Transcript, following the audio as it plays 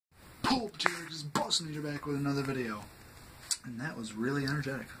Carson, you're back with another video. And that was really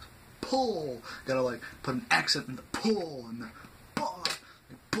energetic. Pull! Gotta like put an accent in the pull and the pull.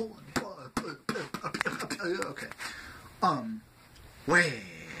 Pull and pull. Okay.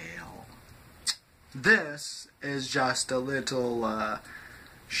 Well, this is just a little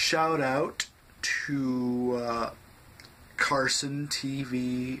shout out to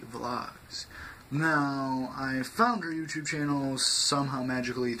CarsonTV Vlogs. Now, I found her YouTube channel somehow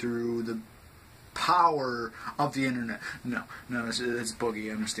magically through the power of the internet. No, it's Boogie.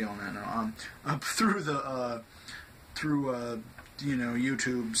 I'm stealing that now. Through you know,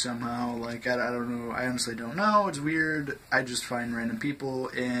 YouTube somehow. Like, I don't know. I honestly don't know. It's weird. I just find random people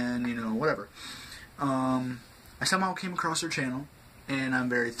and, you know, whatever. I somehow came across her channel, and I'm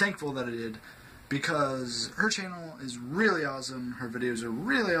very thankful that I did, because her channel is really awesome. Her videos are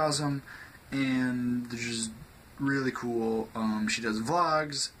really awesome, and they're just really cool. She does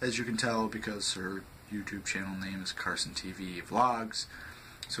vlogs, as you can tell, because her YouTube channel name is CarsonTV Vlogs.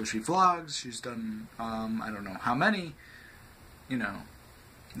 So she vlogs. She's done, I don't know how many, you know,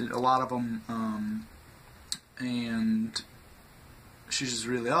 a lot of them, and she's just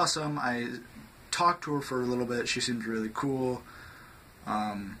really awesome. I talked to her for a little bit. She seemed really cool.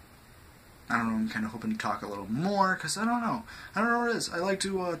 I don't know, I'm kind of hoping to talk a little more, because I don't know what it is. I like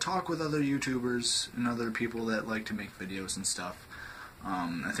to talk with other YouTubers and other people that like to make videos and stuff.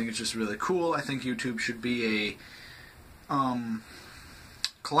 I think it's just really cool. I think YouTube should be a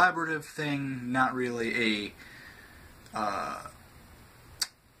collaborative thing, not really a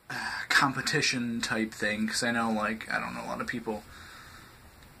competition type thing, because I know, like, I don't know, a lot of people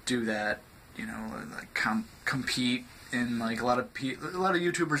do that, you know, like compete. And like a lot of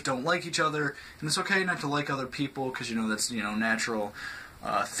YouTubers don't like each other, and it's okay not to like other people, because, you know, that's, you know, natural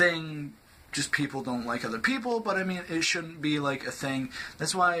thing. Just people don't like other people, but I mean, it shouldn't be like a thing.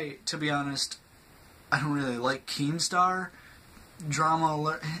 That's why, to be honest, I don't really like Keemstar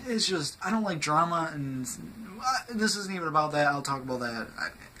drama. It's just, I don't like drama, and this isn't even about that. I'll talk about that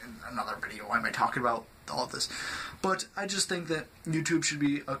in another video. Why am I talking about all of this? But I just think that YouTube should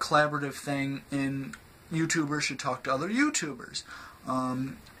be a collaborative thing, and YouTubers should talk to other YouTubers.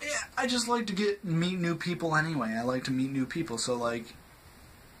 Yeah, I just like to meet new people anyway. I like to meet new people, so, like,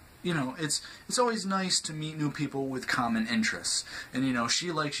 you know, it's always nice to meet new people with common interests. And, you know,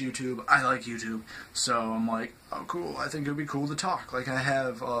 she likes YouTube, I like YouTube, so I'm like, oh, cool, I think it would be cool to talk. Like, I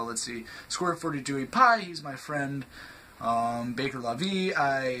have, let's see, Square42 Pie, he's my friend. Baker LaVie,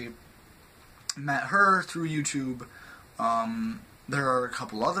 I met her through YouTube. There are a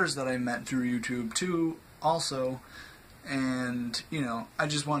couple others that I met through YouTube too, also, and, you know, I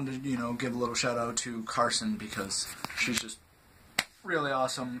just wanted to, you know, give a little shout out to Carson, because she's just really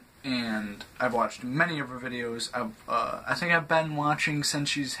awesome, and I've watched many of her videos. I think I've been watching since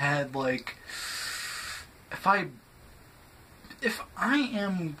she's had, like, if I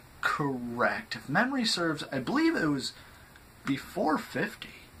am correct, if memory serves, I believe it was before 50.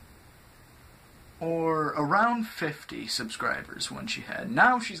 Or around 50 subscribers when she had.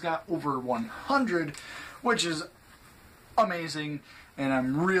 Now she's got over 100, which is amazing, and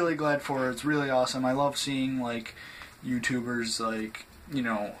I'm really glad for her. It's really awesome. I love seeing, like, YouTubers, like, you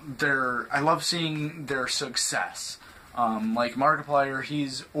know, I love seeing their success. Like Markiplier,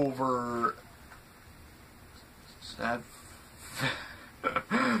 he's over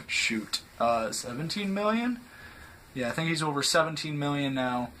 17 million? Yeah, I think he's over 17 million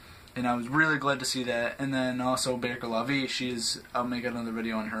now. And I was really glad to see that. And then also Baker LaVie, I'll make another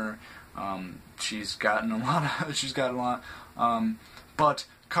video on her. She's gotten a lot. But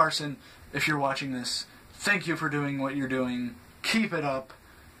Carson, if you're watching this, thank you for doing what you're doing. Keep it up.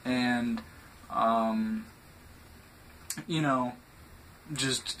 And, you know,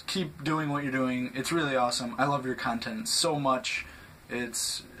 just keep doing what you're doing. It's really awesome. I love your content so much.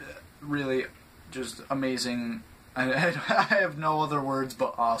 It's really just amazing. I have no other words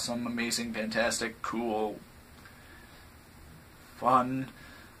but awesome, amazing, fantastic, cool, fun.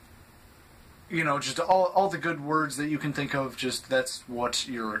 You know, just all the good words that you can think of, just that's what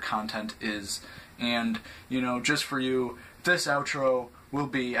your content is. And, you know, just for you, this outro will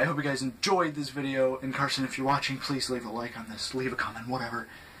be, I hope you guys enjoyed this video. And Carson, if you're watching, please leave a like on this, leave a comment, whatever.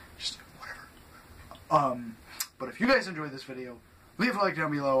 Just whatever. But if you guys enjoyed this video, leave a like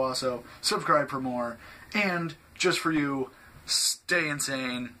down below also, subscribe for more, and just for you, stay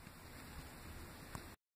insane.